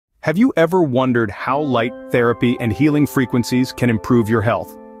Have you ever wondered how light therapy and healing frequencies can improve your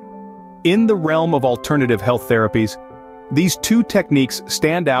health? In the realm of alternative health therapies, these two techniques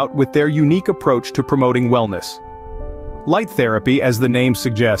stand out with their unique approach to promoting wellness. Light therapy, as the name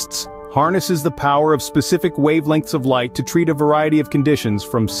suggests, harnesses the power of specific wavelengths of light to treat a variety of conditions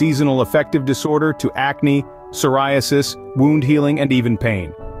from seasonal affective disorder to acne, psoriasis, wound healing, and even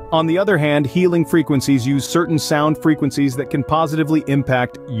pain. On the other hand, healing frequencies use certain sound frequencies that can positively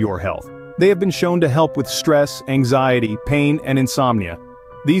impact your health. They have been shown to help with stress, anxiety, pain, and insomnia.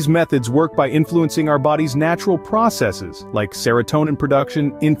 These methods work by influencing our body's natural processes, like serotonin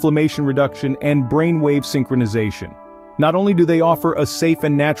production, inflammation reduction, and brainwave synchronization. Not only do they offer a safe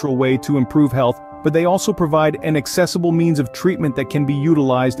and natural way to improve health, but they also provide an accessible means of treatment that can be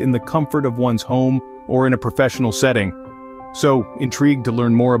utilized in the comfort of one's home or in a professional setting. So, intrigued to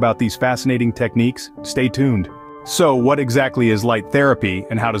learn more about these fascinating techniques? Stay tuned. So, what exactly is light therapy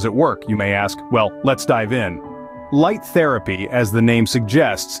and how does it work, you may ask? Well, let's dive in. Light therapy, as the name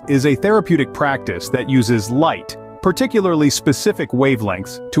suggests, is a therapeutic practice that uses light, particularly specific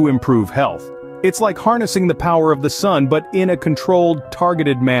wavelengths, to improve health. It's like harnessing the power of the sun, but in a controlled,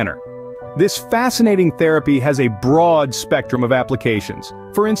 targeted manner. This fascinating therapy has a broad spectrum of applications.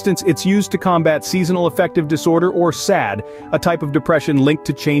 For instance, it's used to combat seasonal affective disorder or SAD, a type of depression linked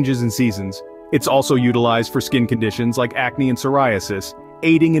to changes in seasons. It's also utilized for skin conditions like acne and psoriasis,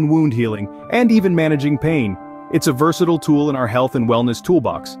 aiding in wound healing, and even managing pain. It's a versatile tool in our health and wellness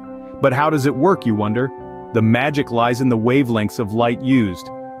toolbox. But how does it work, you wonder? The magic lies in the wavelengths of light used.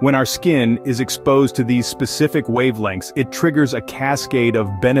 When our skin is exposed to these specific wavelengths, it triggers a cascade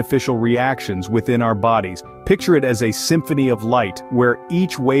of beneficial reactions within our bodies. Picture it as a symphony of light, where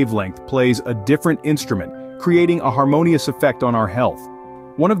each wavelength plays a different instrument, creating a harmonious effect on our health.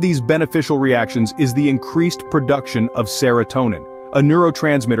 One of these beneficial reactions is the increased production of serotonin, a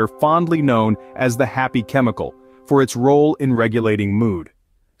neurotransmitter fondly known as the happy chemical, for its role in regulating mood.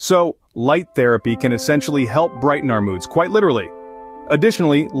 So, light therapy can essentially help brighten our moods, quite literally.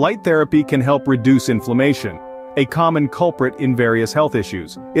 Additionally, light therapy can help reduce inflammation, a common culprit in various health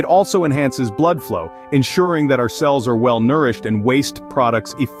issues. It also enhances blood flow, ensuring that our cells are well nourished and waste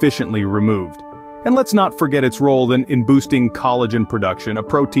products efficiently removed. And let's not forget its role in boosting collagen production, a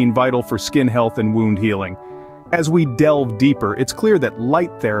protein vital for skin health and wound healing. As we delve deeper, it's clear that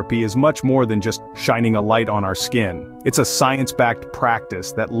light therapy is much more than just shining a light on our skin. It's a science-backed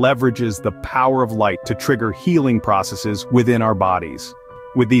practice that leverages the power of light to trigger healing processes within our bodies.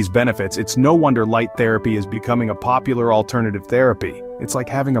 With these benefits, it's no wonder light therapy is becoming a popular alternative therapy. It's like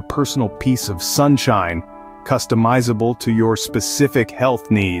having a personal piece of sunshine, customizable to your specific health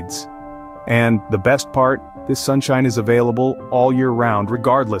needs. And the best part, this sunshine is available all year round,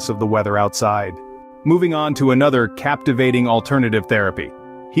 regardless of the weather outside. Moving on to another captivating alternative therapy,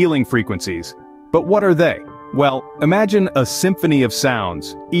 healing frequencies. But what are they? Well, imagine a symphony of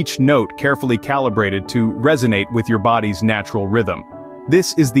sounds, each note carefully calibrated to resonate with your body's natural rhythm.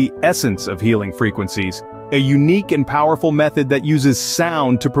 This is the essence of healing frequencies, a unique and powerful method that uses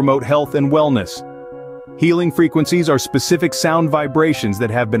sound to promote health and wellness. Healing frequencies are specific sound vibrations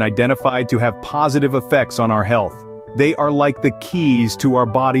that have been identified to have positive effects on our health. They are like the keys to our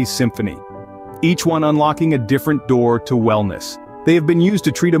body's symphony, each one unlocking a different door to wellness. They have been used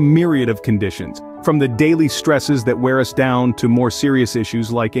to treat a myriad of conditions, from the daily stresses that wear us down to more serious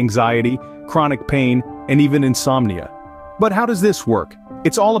issues like anxiety, chronic pain, and even insomnia. But how does this work?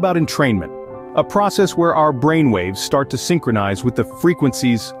 It's all about entrainment, a process where our brainwaves start to synchronize with the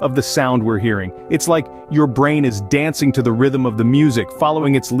frequencies of the sound we're hearing. It's like your brain is dancing to the rhythm of the music,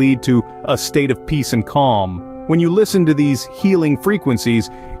 following its lead to a state of peace and calm. When you listen to these healing frequencies,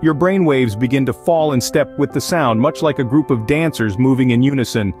 your brainwaves begin to fall in step with the sound, much like a group of dancers moving in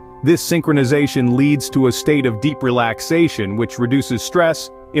unison. This synchronization leads to a state of deep relaxation, which reduces stress,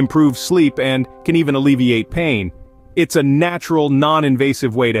 improves sleep, and can even alleviate pain. It's a natural,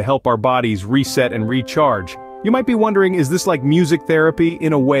 non-invasive way to help our bodies reset and recharge. You might be wondering, is this like music therapy?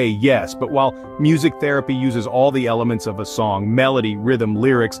 In a way, yes, but while music therapy uses all the elements of a song, melody, rhythm,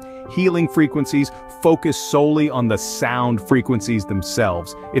 lyrics, healing frequencies focus solely on the sound frequencies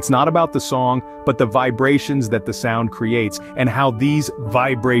themselves. It's not about the song, but the vibrations that the sound creates and how these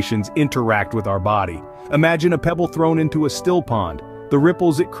vibrations interact with our body. Imagine a pebble thrown into a still pond. The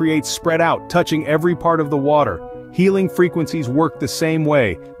ripples it creates spread out, touching every part of the water. Healing frequencies work the same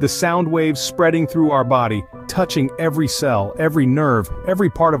way, the sound waves spreading through our body, touching every cell, every nerve, every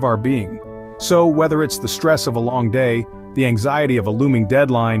part of our being. So whether it's the stress of a long day, the anxiety of a looming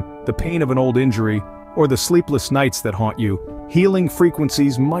deadline, the pain of an old injury, or the sleepless nights that haunt you, healing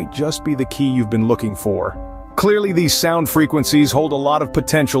frequencies might just be the key you've been looking for. Clearly, these sound frequencies hold a lot of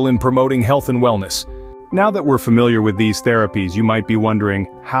potential in promoting health and wellness. Now that we're familiar with these therapies, you might be wondering,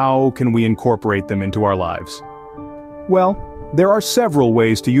 how can we incorporate them into our lives? Well, there are several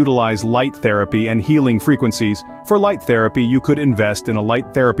ways to utilize light therapy and healing frequencies. For light therapy, you could invest in a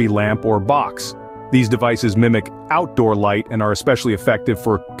light therapy lamp or box. These devices mimic outdoor light and are especially effective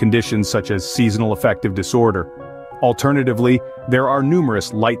for conditions such as seasonal affective disorder. Alternatively, there are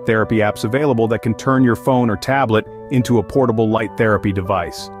numerous light therapy apps available that can turn your phone or tablet into a portable light therapy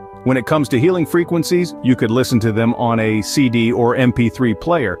device. When it comes to healing frequencies, you could listen to them on a CD or MP3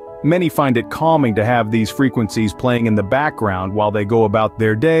 player. Many find it calming to have these frequencies playing in the background while they go about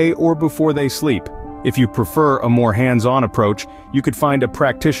their day or before they sleep. If you prefer a more hands-on approach, you could find a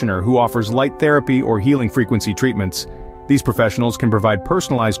practitioner who offers light therapy or healing frequency treatments. These professionals can provide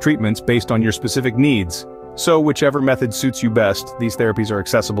personalized treatments based on your specific needs. So whichever method suits you best, these therapies are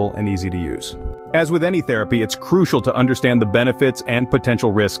accessible and easy to use. As with any therapy, it's crucial to understand the benefits and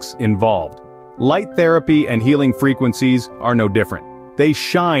potential risks involved. Light therapy and healing frequencies are no different. They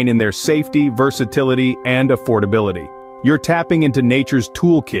shine in their safety, versatility, and affordability. You're tapping into nature's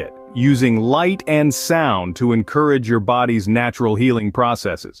toolkit, using light and sound to encourage your body's natural healing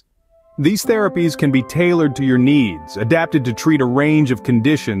processes. These therapies can be tailored to your needs, adapted to treat a range of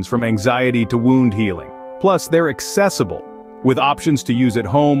conditions from anxiety to wound healing. Plus, they're accessible, with options to use at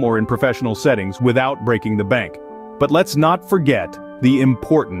home or in professional settings without breaking the bank. But let's not forget the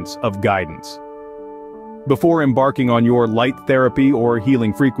importance of guidance. Before embarking on your light therapy or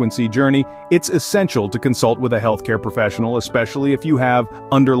healing frequency journey, it's essential to consult with a healthcare professional, especially if you have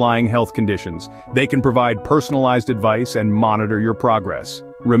underlying health conditions. They can provide personalized advice and monitor your progress.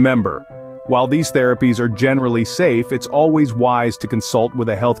 Remember, while these therapies are generally safe, it's always wise to consult with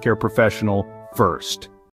a healthcare professional first.